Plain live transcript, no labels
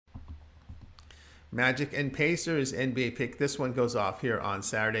Magic and Pacers NBA pick. This one goes off here on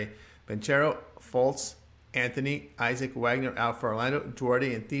Saturday. Banchero, Fultz, Anthony, Isaac Wagner out for Orlando.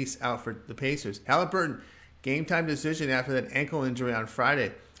 Duarte and Thies out for the Pacers. Halliburton, game time decision after that ankle injury on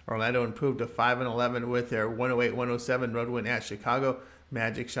Friday. Orlando improved to 5-11 with their 108-107 road win at Chicago.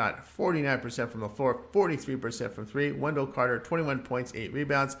 Magic shot 49% from the floor, 43% from three. Wendell Carter, 21 points, 8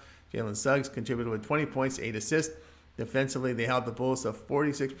 rebounds. Jalen Suggs contributed with 20 points, 8 assists. Defensively, they held the Bulls to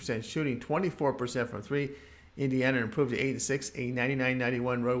 46% shooting, 24% from three. Indiana improved to 8-6, a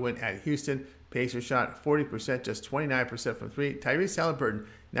 99-91 road win at Houston. Pacers shot 40%, just 29% from three. Tyrese Halliburton,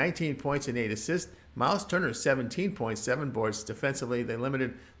 19 points and 8 assists. Miles Turner, 17 points, 7 boards. Defensively, they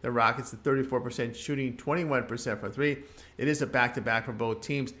limited the Rockets to 34% shooting, 21% from three. It is a back-to-back for both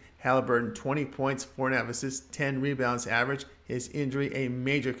teams. Halliburton, 20 points, 4.5 assists, 10 rebounds average. His injury, a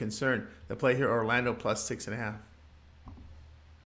major concern. The play here, Orlando plus 6.5.